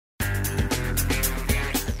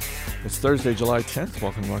It's Thursday, July 10th.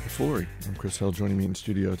 Welcome to Market Foolery. I'm Chris Hill. Joining me in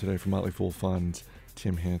studio today from Motley Fool Funds,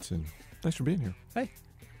 Tim Hansen. Thanks for being here. Hey.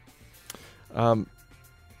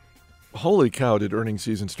 Holy cow, did earnings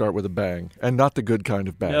season start with a bang, and not the good kind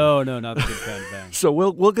of bang. No, not the good kind of bang. So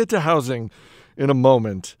we'll get to housing in a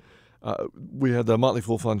moment. We had the Motley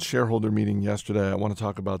Fool Funds shareholder meeting yesterday. I want to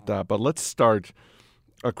talk about that, but let's start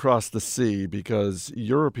across the sea because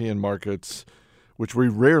European markets, which we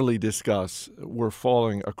rarely discuss, were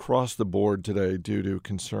falling across the board today due to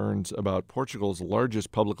concerns about Portugal's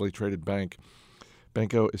largest publicly traded bank,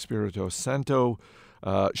 Banco Espírito Santo.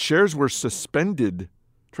 Shares were suspended.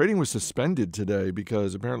 Trading was suspended today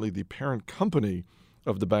because apparently the parent company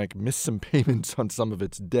of the bank missed some payments on some of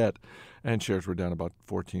its debt, and shares were down about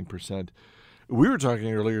 14%. We were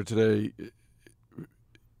talking earlier today.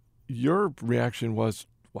 Your reaction was,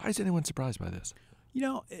 why is anyone surprised by this? You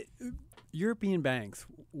know, European banks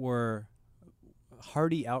were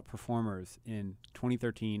hardy outperformers in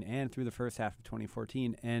 2013 and through the first half of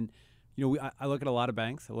 2014. And, you know, I look at a lot of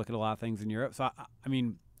banks. I look at a lot of things in Europe. So,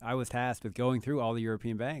 I was tasked with going through all the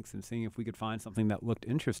European banks and seeing if we could find something that looked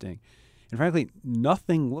interesting. And frankly,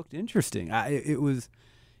 nothing looked interesting. It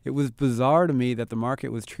was bizarre to me that the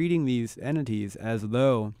market was treating these entities as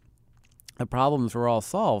though the problems were all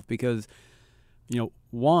solved because, you know,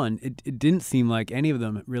 one, it didn't seem like any of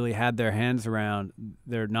them really had their hands around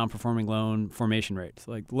their non-performing loan formation rates.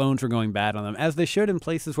 Like loans were going bad on them, as they should in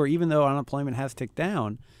places where even though unemployment has ticked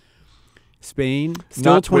down, Spain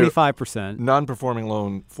still 25%. Non-performing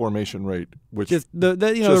loan formation rate, which just the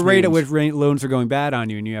rate at which loans are going bad on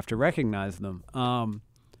you, and you have to recognize them.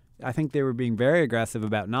 I think they were being very aggressive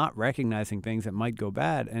about not recognizing things that might go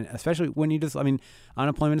bad, and especially when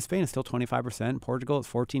unemployment in Spain is still 25%, Portugal is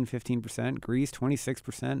 14-15%, Greece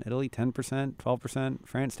 26%, Italy 10%, 12%,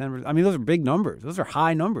 France 10%. I mean, those are big numbers. Those are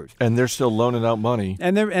high numbers. And they're still loaning out money.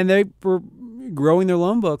 And they were growing their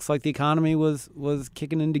loan books like the economy was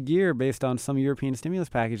kicking into gear based on some European stimulus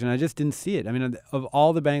package, and I just didn't see it. I mean, of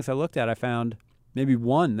all the banks I looked at, I found maybe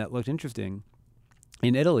one that looked interesting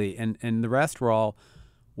in Italy, and the rest were all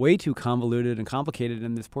way too convoluted and complicated,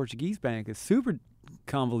 and this Portuguese bank is super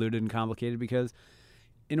convoluted and complicated because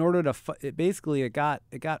in order to it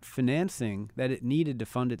got financing that it needed to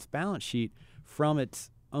fund its balance sheet from its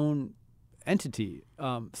own entity.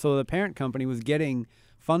 So the parent company was getting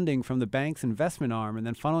funding from the bank's investment arm and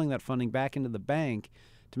then funneling that funding back into the bank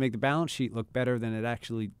to make the balance sheet look better than it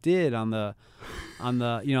actually did on the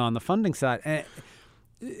funding side.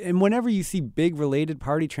 And whenever you see big related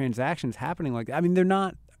party transactions happening like that, I mean, they're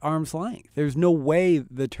not arm's length. There's no way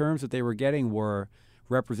the terms that they were getting were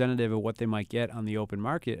representative of what they might get on the open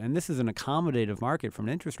market. And this is an accommodative market from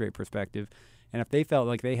an interest rate perspective. And if they felt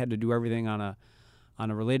like they had to do everything on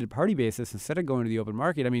a related party basis instead of going to the open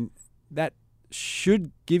market, I mean, that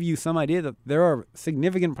should give you some idea that there are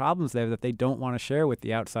significant problems there that they don't want to share with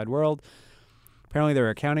the outside world. Apparently, there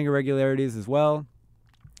are accounting irregularities as well.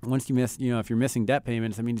 Once you miss, if you're missing debt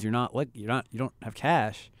payments, that means you don't have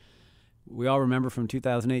cash. We all remember from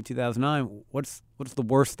 2008, 2009, what's the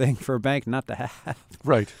worst thing for a bank not to have?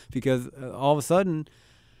 Right. Because all of a sudden,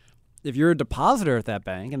 if you're a depositor at that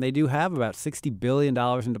bank, and they do have about $60 billion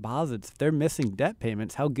in deposits, if they're missing debt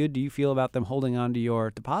payments, how good do you feel about them holding on to your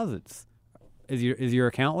deposits? Is your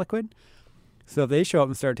account liquid? So if they show up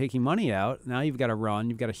and start taking money out, now you've got to run.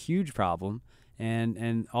 You've got a huge problem.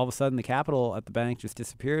 And all of a sudden the capital at the bank just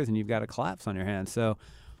disappears and you've got a collapse on your hands. So,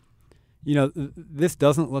 this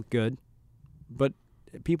doesn't look good, but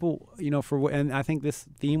people, and I think this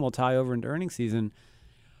theme will tie over into earnings season.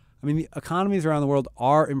 I mean, the economies around the world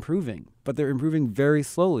are improving, but they're improving very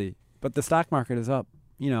slowly. But the stock market is up,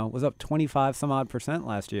 was up 25 some odd %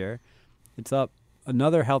 last year. It's up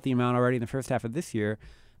another healthy amount already in the first half of this year.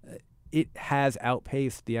 It has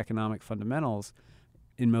outpaced the economic fundamentals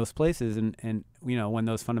in most places, and when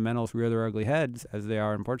those fundamentals rear their ugly heads, as they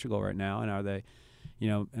are in Portugal right now, and are they,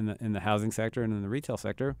 in the housing sector and in the retail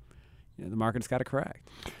sector, the market's got to correct.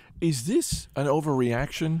 Is this an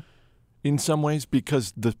overreaction in some ways?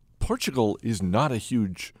 Because Portugal is not a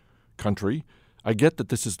huge country. I get that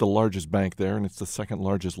this is the largest bank there, and it's the second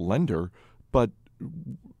largest lender, but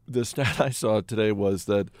the stat I saw today was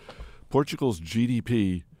that Portugal's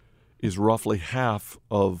GDP is roughly half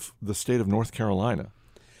of the state of North Carolina.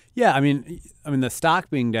 Yeah, I mean, the stock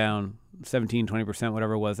being down 17, 20%,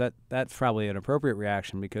 whatever it was, that's probably an appropriate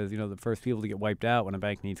reaction because, the first people to get wiped out when a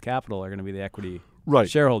bank needs capital are going to be the equity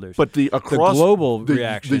shareholders. But the global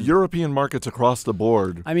reaction. The European markets across the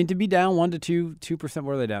board. I mean, to be down 1 to 2%,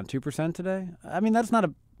 what are they down? 2% today? I mean, that's not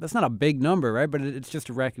a big number, right? But it's just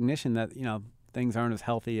a recognition that, things aren't as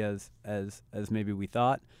healthy as maybe we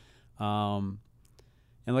thought.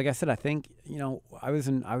 And like I said, I think, I was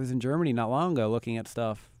in Germany not long ago looking at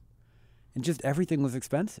stuff, and just everything was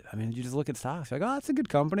expensive. I mean, you just look at stocks, like, oh, that's a good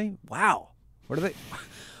company. Wow. What are they?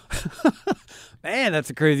 Man, that's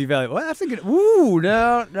a crazy value. Well, that's a good. Ooh,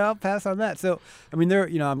 no, pass on that. So, I mean,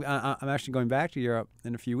 I'm actually going back to Europe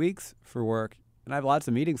in a few weeks for work, and I have lots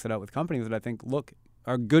of meetings set up with companies that I think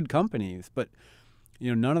are good companies, but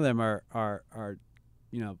none of them are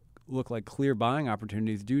look like clear buying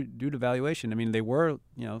opportunities due to valuation. I mean, they were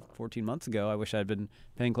 14 months ago. I wish I'd been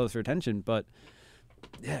paying closer attention, but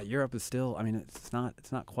yeah, Europe is still. I mean, it's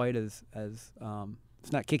not quite as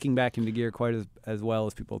it's not kicking back into gear quite as well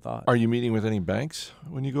as people thought. Are you meeting with any banks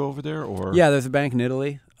when you go over there, or? Yeah, there's a bank in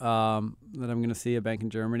Italy that I'm going to see. A bank in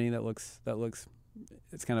Germany that looks.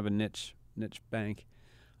 It's kind of a niche bank.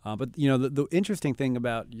 But the interesting thing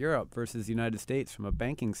about Europe versus the United States from a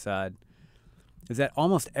banking side is that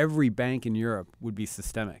almost every bank in Europe would be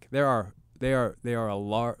systemic. They are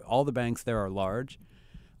all the banks there are large.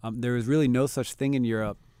 There is really no such thing in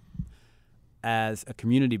Europe as a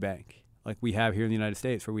community bank like we have here in the United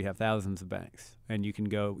States, where we have thousands of banks. And you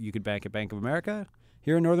could bank at Bank of America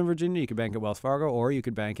here in Northern Virginia, you could bank at Wells Fargo, or you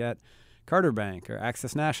could bank at Carter Bank or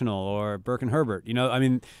Access National or Burke and Herbert.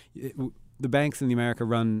 The banks in America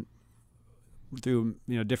run through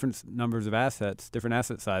different numbers of assets, different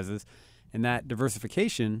asset sizes, and that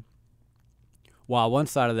diversification, while one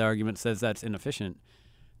side of the argument says that's inefficient,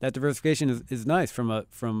 that diversification is nice from a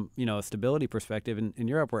stability perspective. In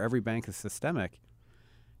Europe, where every bank is systemic,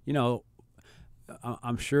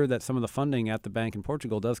 I'm sure that some of the funding at the bank in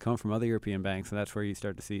Portugal does come from other European banks, and that's where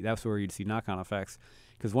you'd see knock-on effects.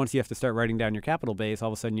 Because once you have to start writing down your capital base,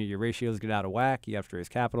 all of a sudden your ratios get out of whack, you have to raise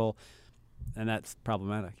capital, and that's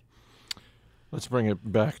problematic. Let's bring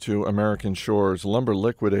it back to American Shores. Lumber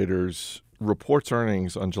Liquidators reports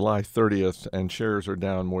earnings on July 30th, and shares are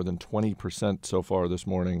down more than 20% so far this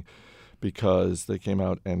morning because they came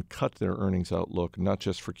out and cut their earnings outlook, not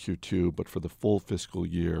just for Q2, but for the full fiscal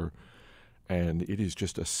year. And it is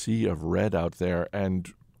just a sea of red out there.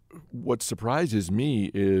 And what surprises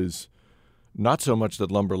me is not so much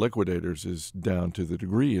that Lumber Liquidators is down to the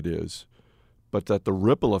degree it is, but that the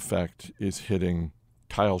ripple effect is hitting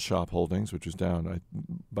Tile Shop Holdings, which is down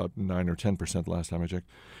about 9 or 10% last time I checked.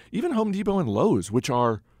 Even Home Depot and Lowe's, which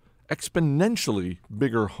are exponentially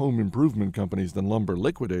bigger home improvement companies than Lumber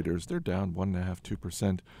Liquidators, they're down 1.5%,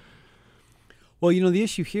 2%. Well, the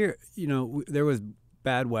issue here, there was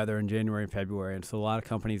bad weather in January and February, and so a lot of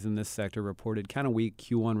companies in this sector reported kind of weak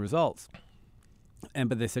Q1 results.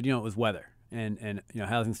 But they said, it was weather. And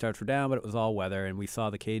housing starts were down, but it was all weather, and we saw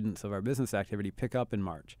the cadence of our business activity pick up in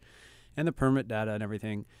March. And the permit data and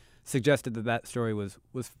everything suggested that story was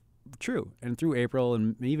true. And through April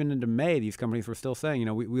and even into May, these companies were still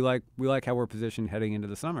saying, we like how we're positioned heading into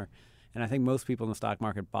the summer. And I think most people in the stock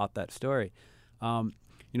market bought that story.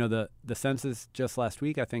 The census just last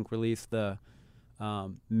week, I think, released the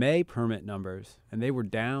May permit numbers, and they were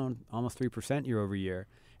down almost 3% year over year.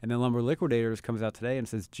 And then Lumber Liquidators comes out today and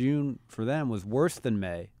says June for them was worse than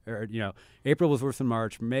May. Or, April was worse than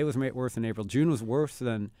March. May was worse than April. June was worse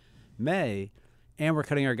than May. And we're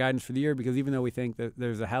cutting our guidance for the year because even though we think that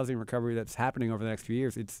there's a housing recovery that's happening over the next few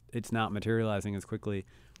years, it's not materializing as quickly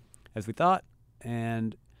as we thought.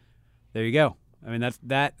 And there you go. I mean,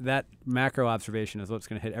 that macro observation is what's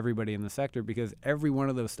going to hit everybody in the sector, because every one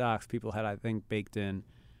of those stocks people had, I think, baked in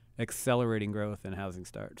accelerating growth in housing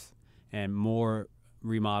starts and more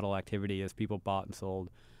remodel activity as people bought and sold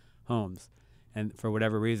homes. And for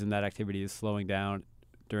whatever reason, that activity is slowing down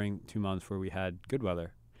during 2 months where we had good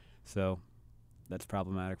weather. So that's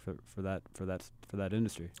problematic for that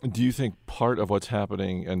industry. Do you think part of what's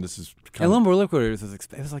happening, and this is and Lumber Liquidators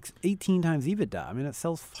it was like 18 times EBITDA. I mean, it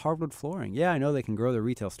sells hardwood flooring. Yeah, I know they can grow their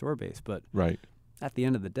retail store base, but right at the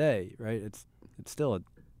end of the day, right, it's still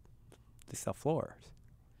they sell floors.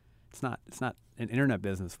 It's not an internet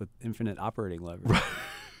business with infinite operating leverage.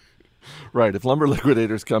 Right. If Lumber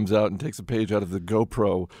Liquidators comes out and takes a page out of the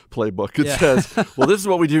GoPro playbook, it says, well, this is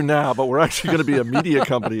what we do now, but we're actually going to be a media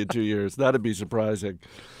company in 2 years. That'd be surprising.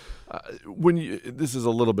 This is a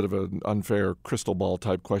little bit of an unfair crystal ball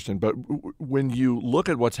type question, but when you look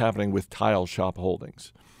at what's happening with Tile Shop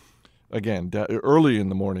Holdings, again, early in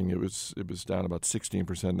the morning it was down about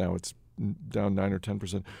 16%. Now it's down 9 or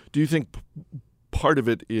 10%. Do you think part of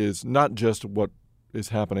it is not just what is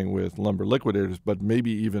happening with Lumber Liquidators, but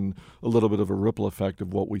maybe even a little bit of a ripple effect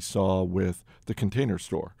of what we saw with the Container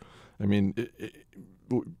Store? I mean,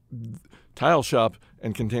 Tile Shop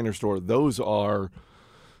and Container Store, those are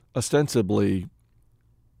ostensibly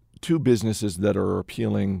two businesses that are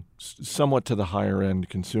appealing somewhat to the higher end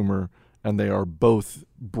consumer and they are both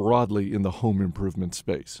broadly in the home improvement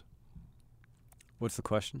space. What's the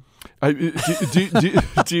question? Do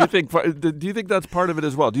you think that's part of it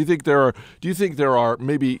as well? Do you think there are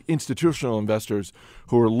maybe institutional investors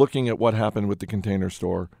who are looking at what happened with the Container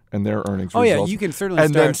Store and their earnings Oh results, yeah, you can certainly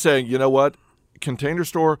and start then saying, you know what, Container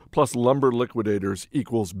Store plus lumber liquidators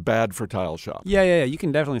equals bad for Tile Shop? Yeah. You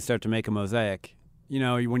can definitely start to make a mosaic. You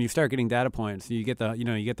know, when you start getting data points, you get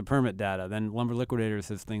the permit data. Then lumber liquidators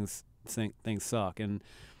says things suck, and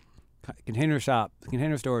Container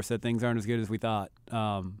Store said things aren't as good as we thought.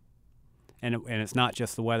 And it's not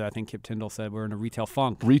just the weather. I think Kip Tyndall said we're in a retail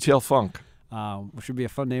funk. Retail funk. Which would be a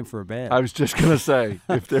fun name for a band. I was just going to say,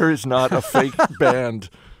 if there is not a fake band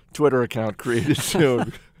Twitter account created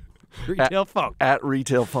soon. Retail funk. At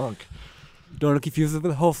Retail Funk. Don't confuse it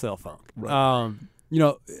with wholesale funk. Right.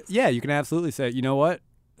 You can absolutely say, you know what?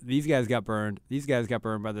 These guys got burned. These guys got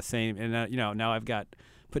burned by the same. And, now I've got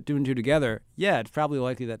put two and two together. Yeah, it's probably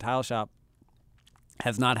likely that Tile Shop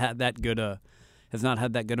has not had that good a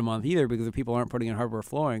month either, because if people aren't putting in hardware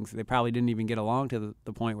floorings, they probably didn't even get along to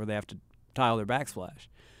the point where they have to tile their backsplash.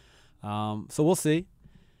 So we'll see.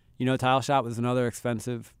 Tile Shop is another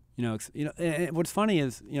expensive. And what's funny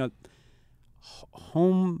is,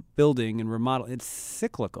 home building and remodel, it's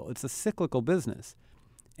cyclical. It's a cyclical business.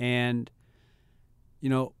 And,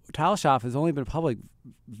 Tile Shop has only been public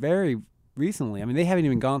very recently. I mean, they haven't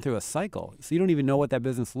even gone through a cycle. So you don't even know what that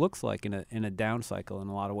business looks like in a down cycle in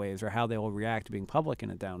a lot of ways, or how they will react to being public in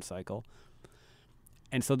a down cycle.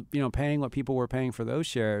 And so, paying what people were paying for those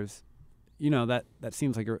shares, that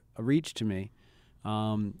seems like a reach to me.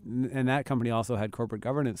 And that company also had corporate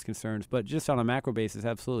governance concerns, but just on a macro basis,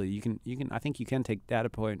 absolutely, I think you can take data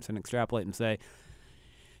points and extrapolate and say,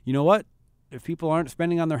 you know what, if people aren't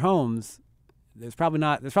spending on their homes, there's probably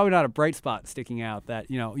not a bright spot sticking out that,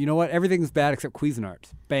 you know what, everything's bad except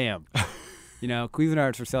Cuisinarts. Bam.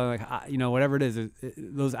 Cuisinarts are selling whatever it is,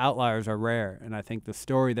 those outliers are rare. And I think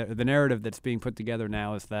the narrative that's being put together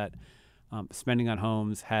now is that spending on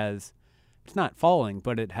homes it's not falling,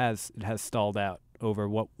 but it has stalled out over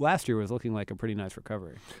what last year was looking like a pretty nice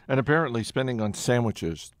recovery. And apparently spending on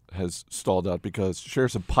sandwiches has stalled out because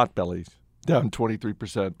shares of Potbelly down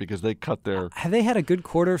 23% because they cut their... Have they had a good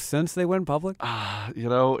quarter since they went public?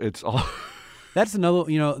 It's all... That's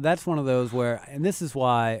another, that's one of those where, and this is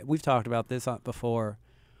why we've talked about this before,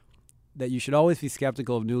 that you should always be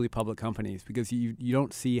skeptical of newly public companies, because you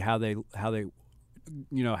don't see how they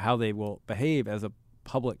will behave as a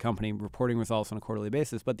public company reporting results on a quarterly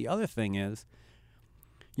basis. But the other thing is,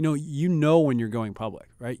 when you're going public,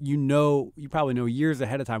 right? You probably know years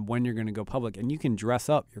ahead of time when you're going to go public, and you can dress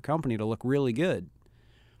up your company to look really good.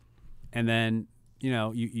 And then,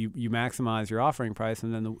 you maximize your offering price,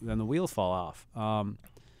 and then the wheels fall off.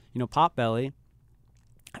 Potbelly,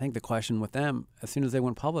 I think the question with them, as soon as they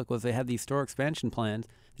went public, was they had these store expansion plans.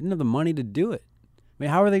 They didn't have the money to do it. I mean,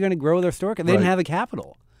 how are they going to grow their store? They didn't have the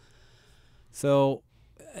capital. So,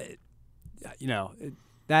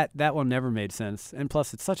 that one never made sense. And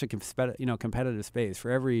plus, it's such a competitive space.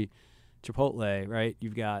 For every Chipotle, right,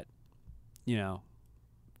 you've got,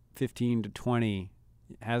 15 to 20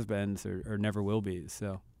 has-beens or never will be.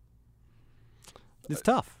 So it's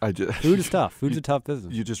tough. Food is tough. Food's a tough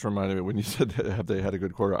business. You just reminded me when you said, have they had a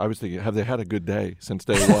good quarter? I was thinking, have they had a good day since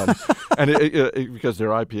day one? And because their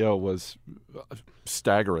IPO was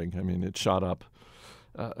staggering. I mean, it shot up.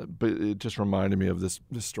 But it just reminded me of this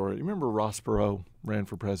story. You remember Ross Perot ran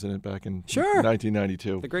for president back in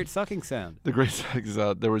 1992? The great sucking sound. The great sucking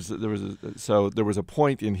sound. There was a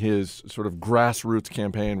point in his sort of grassroots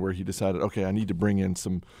campaign where he decided, okay, I need to bring in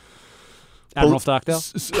some Admiral Stockdale?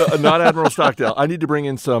 Not Admiral Stockdale. I need to bring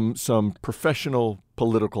in some professional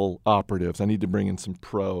political operatives. I need to bring in some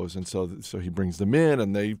pros. And so he brings them in,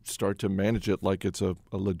 and they start to manage it like it's a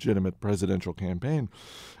legitimate presidential campaign.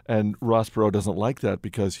 And Ross Perot doesn't like that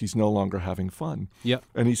because he's no longer having fun. Yep.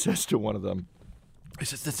 And he says to one of them, he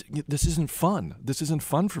says, this isn't fun. This isn't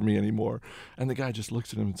fun for me anymore. And the guy just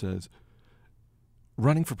looks at him and says,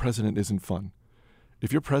 running for president isn't fun.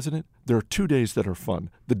 If you're president, there are 2 days that are fun.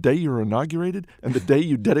 The day you're inaugurated and the day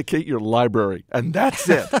you dedicate your library. And that's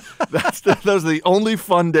it. Those are the only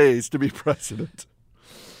fun days to be president.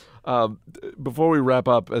 Before we wrap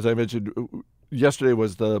up, as I mentioned, yesterday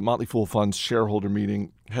was the Motley Fool Fund's shareholder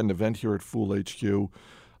meeting. Had an event here at Fool HQ.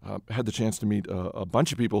 Had the chance to meet a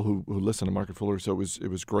bunch of people who listen to Market Foolery, so it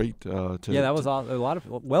was great. That was a lot of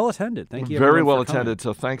well attended. Thank you. Very well attended.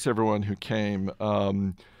 So thanks everyone who came.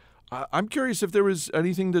 I'm curious if there was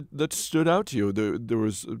anything that stood out to you. There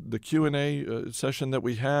was the Q&A session that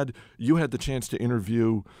we had. You had the chance to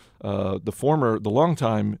interview the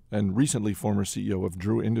longtime and recently former CEO of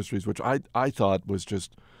Drew Industries, which I thought was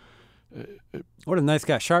just what a nice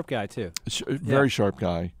guy, sharp guy too. Very sharp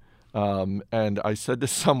guy. And I said to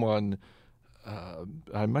someone,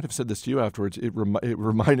 I might have said this to you afterwards. It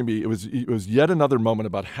reminded me. It was yet another moment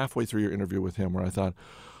about halfway through your interview with him where I thought,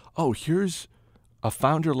 oh, here's a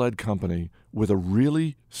founder-led company with a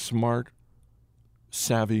really smart,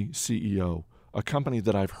 savvy CEO, a company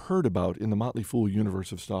that I've heard about in the Motley Fool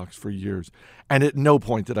universe of stocks for years, and at no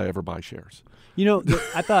point did I ever buy shares.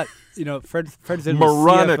 I thought, Fred Zinn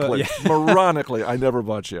Moronically, was CFO. moronically, I never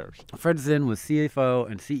bought shares. Fred Zinn was CFO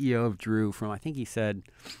and CEO of Drew from, I think he said,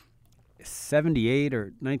 78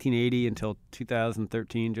 or 1980 until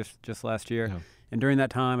 2013, just last year. Yeah. And during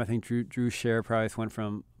that time, I think Drew's share price went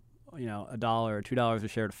from $1 or $2 a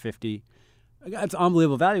share to 50. That's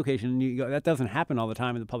unbelievable valuation. And that doesn't happen all the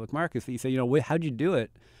time in the public markets. So you say, how'd you do it?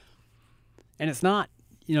 And it's not,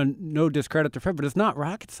 no discredit to Fred, but it's not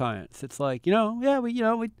rocket science. It's like,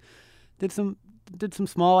 we did some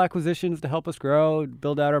small acquisitions to help us grow,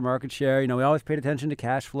 build out our market share. We always paid attention to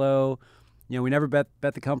cash flow. We never bet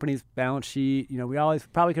the company's balance sheet. We always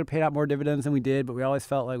probably could have paid out more dividends than we did, but we always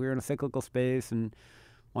felt like we were in a cyclical space and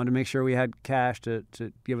wanted to make sure we had cash to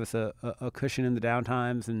give us a cushion in the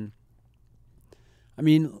downtimes. And I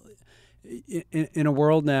mean, in a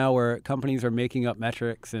world now where companies are making up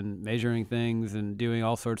metrics and measuring things and doing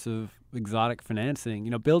all sorts of exotic financing,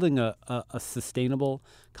 building a sustainable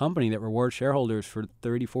company that rewards shareholders for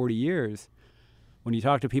 30, 40 years, when you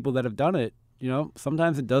talk to people that have done it,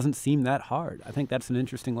 sometimes it doesn't seem that hard. I think that's an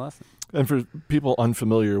interesting lesson. And for people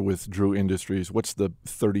unfamiliar with Drew Industries, what's the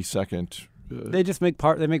 30-second... They just make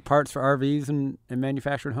parts for RVs and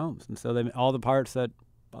manufactured homes, and so all the parts that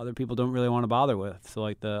other people don't really want to bother with. So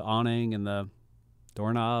like the awning and the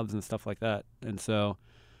doorknobs and stuff like that. And so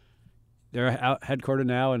they're headquartered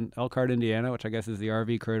now in Elkhart, Indiana, which I guess is the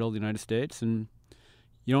RV cradle of the United States. And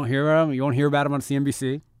you don't hear about them. You won't hear about them on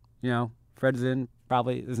CNBC. Fred Zinn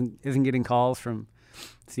probably isn't getting calls from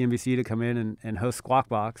CNBC to come in and host Squawk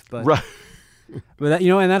Box, but right. But that,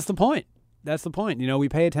 and that's the point. That's the point. We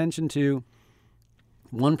pay attention to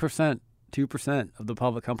 1%, 2% of the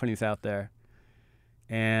public companies out there.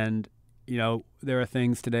 And, there are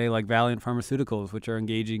things today like Valiant Pharmaceuticals, which are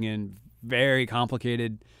engaging in very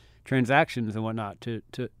complicated transactions and whatnot to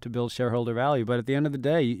build shareholder value. But at the end of the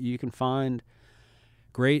day, you can find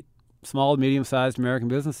great small, medium-sized American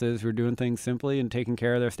businesses who are doing things simply and taking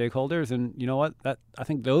care of their stakeholders. And you know what? I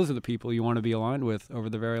think those are the people you want to be aligned with over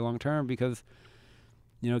the very long term because,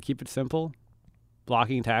 keep it simple.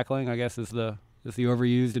 Blocking and tackling, I guess, is the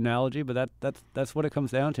overused analogy, but that's what it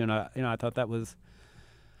comes down to. And I thought that was,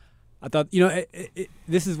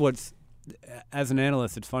 this is what's, as an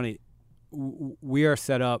analyst, it's funny. We are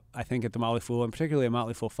set up, I think, at the Motley Fool, and particularly at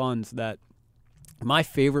Motley Fool Funds, that my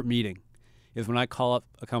favorite meeting is when I call up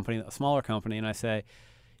a smaller company, and I say,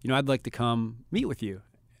 I'd like to come meet with you.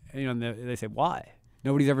 And, they say, why?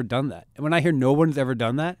 Nobody's ever done that. And when I hear no one's ever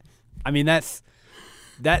done that, I mean, that's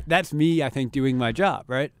me, I think, doing my job,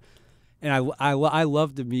 right? And I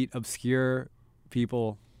love to meet obscure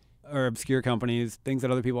people or obscure companies, things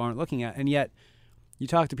that other people aren't looking at. And yet you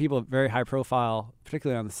talk to people very high profile,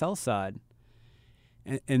 particularly on the sell side,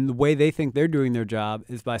 and the way they think they're doing their job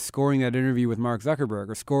is by scoring that interview with Mark Zuckerberg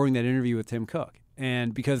or scoring that interview with Tim Cook.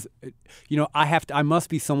 And because, I must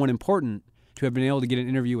be someone important to have been able to get an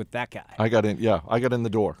interview with that guy. I got in the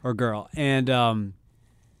door. Or girl. And,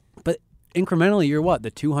 but incrementally, you're what,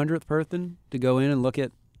 the 200th person to go in and look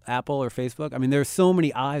at Apple or Facebook? I mean, there's so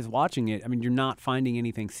many eyes watching it. I mean, you're not finding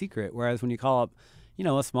anything secret. Whereas when you call up,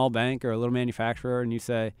 a small bank or a little manufacturer and you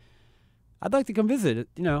say, I'd like to come visit,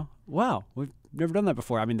 wow, we've never done that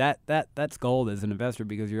before. I mean, that's gold as an investor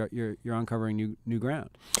because you're uncovering new ground.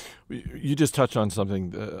 You just touched on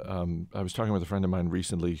something. I was talking with a friend of mine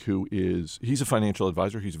recently he's a financial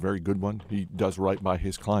advisor. He's a very good one. He does right by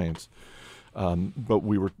his clients. But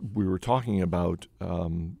we were talking about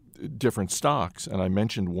different stocks, and I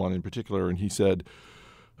mentioned one in particular, and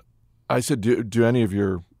I said, do any of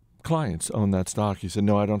your clients own that stock? He said,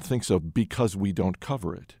 no, I don't think so, because we don't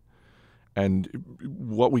cover it. And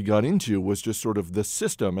what we got into was just sort of the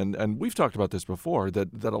system, and we've talked about this before,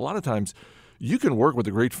 that a lot of times you can work with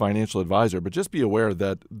a great financial advisor, but just be aware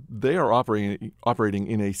that they are operating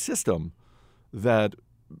in a system that,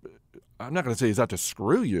 I'm not going to say is out to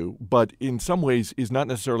screw you, but in some ways is not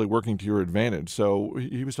necessarily working to your advantage. So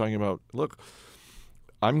he was talking about, look,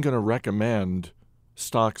 I'm going to recommend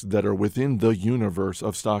stocks that are within the universe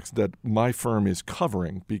of stocks that my firm is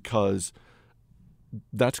covering, because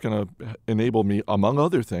that's going to enable me, among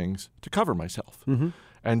other things, to cover myself. Mm-hmm.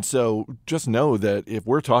 And so just know that if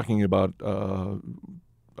we're talking about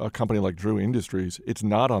a company like Drew Industries, it's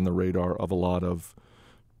not on the radar of a lot of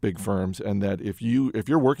big firms, and that if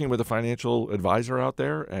you're working with a financial advisor out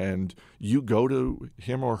there and you go to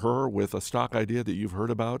him or her with a stock idea that you've heard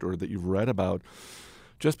about or that you've read about,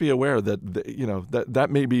 just be aware that that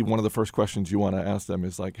may be one of the first questions you want to ask them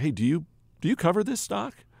is like, hey, do you cover this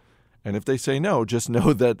stock? And if they say no, just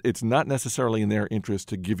know that it's not necessarily in their interest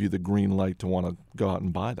to give you the green light to want to go out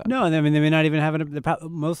and buy that. No, I mean they may not even have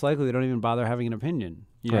most likely they don't even bother having an opinion.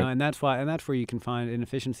 You know, Right. and that's where you can find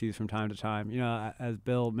inefficiencies from time to time. You know, as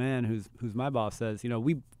Bill Mann, who's my boss, says, you know,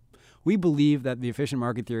 we believe that the efficient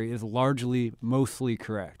market theory is mostly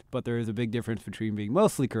correct, but there is a big difference between being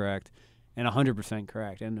mostly correct and 100%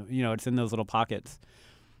 correct. And you know, it's in those little pockets,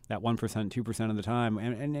 that 1%, 2% of the time,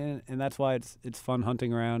 and that's why it's fun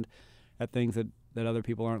hunting around at things that other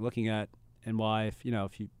people aren't looking at, and why if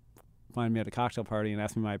you find me at a cocktail party and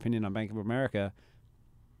ask me my opinion on Bank of America,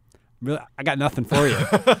 really, I got nothing for you.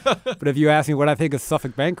 But if you ask me what I think of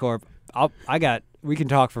Suffolk Bancorp, we can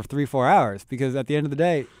talk for 3-4 hours, because at the end of the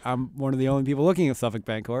day, I'm one of the only people looking at Suffolk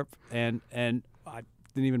Bancorp, and I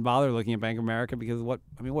didn't even bother looking at Bank of America because what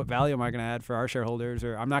value am I going to add for our shareholders?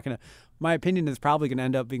 Or my opinion is probably going to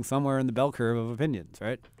end up being somewhere in the bell curve of opinions,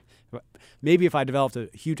 right? Maybe if I developed a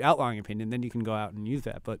huge outlying opinion, then you can go out and use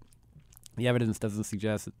that. But the evidence doesn't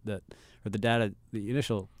suggest that, or the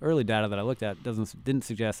initial early data that I looked at didn't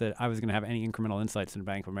suggest that I was going to have any incremental insights into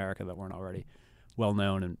Bank of America that weren't already well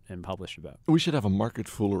known and published about. We should have a market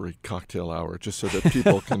foolery cocktail hour just so that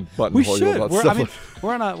people can buttonhole you about We're, stuff. I mean,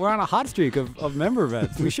 we're on a hot streak of member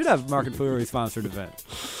events. We should have market foolery sponsored event.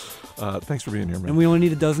 Thanks for being here, man. And we only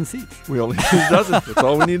need a dozen seats. We only need a dozen. That's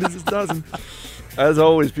all we need is a dozen. As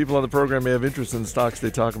always, people on the program may have interest in the stocks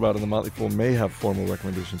they talk about, and the Motley Fool may have formal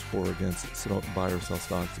recommendations for or against. So don't buy or sell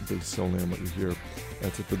stocks based solely on what you hear.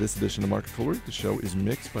 That's it for this edition of Market Foolery. The show is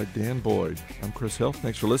mixed by Dan Boyd. I'm Chris Hill.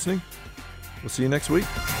 Thanks for listening. We'll see you next week.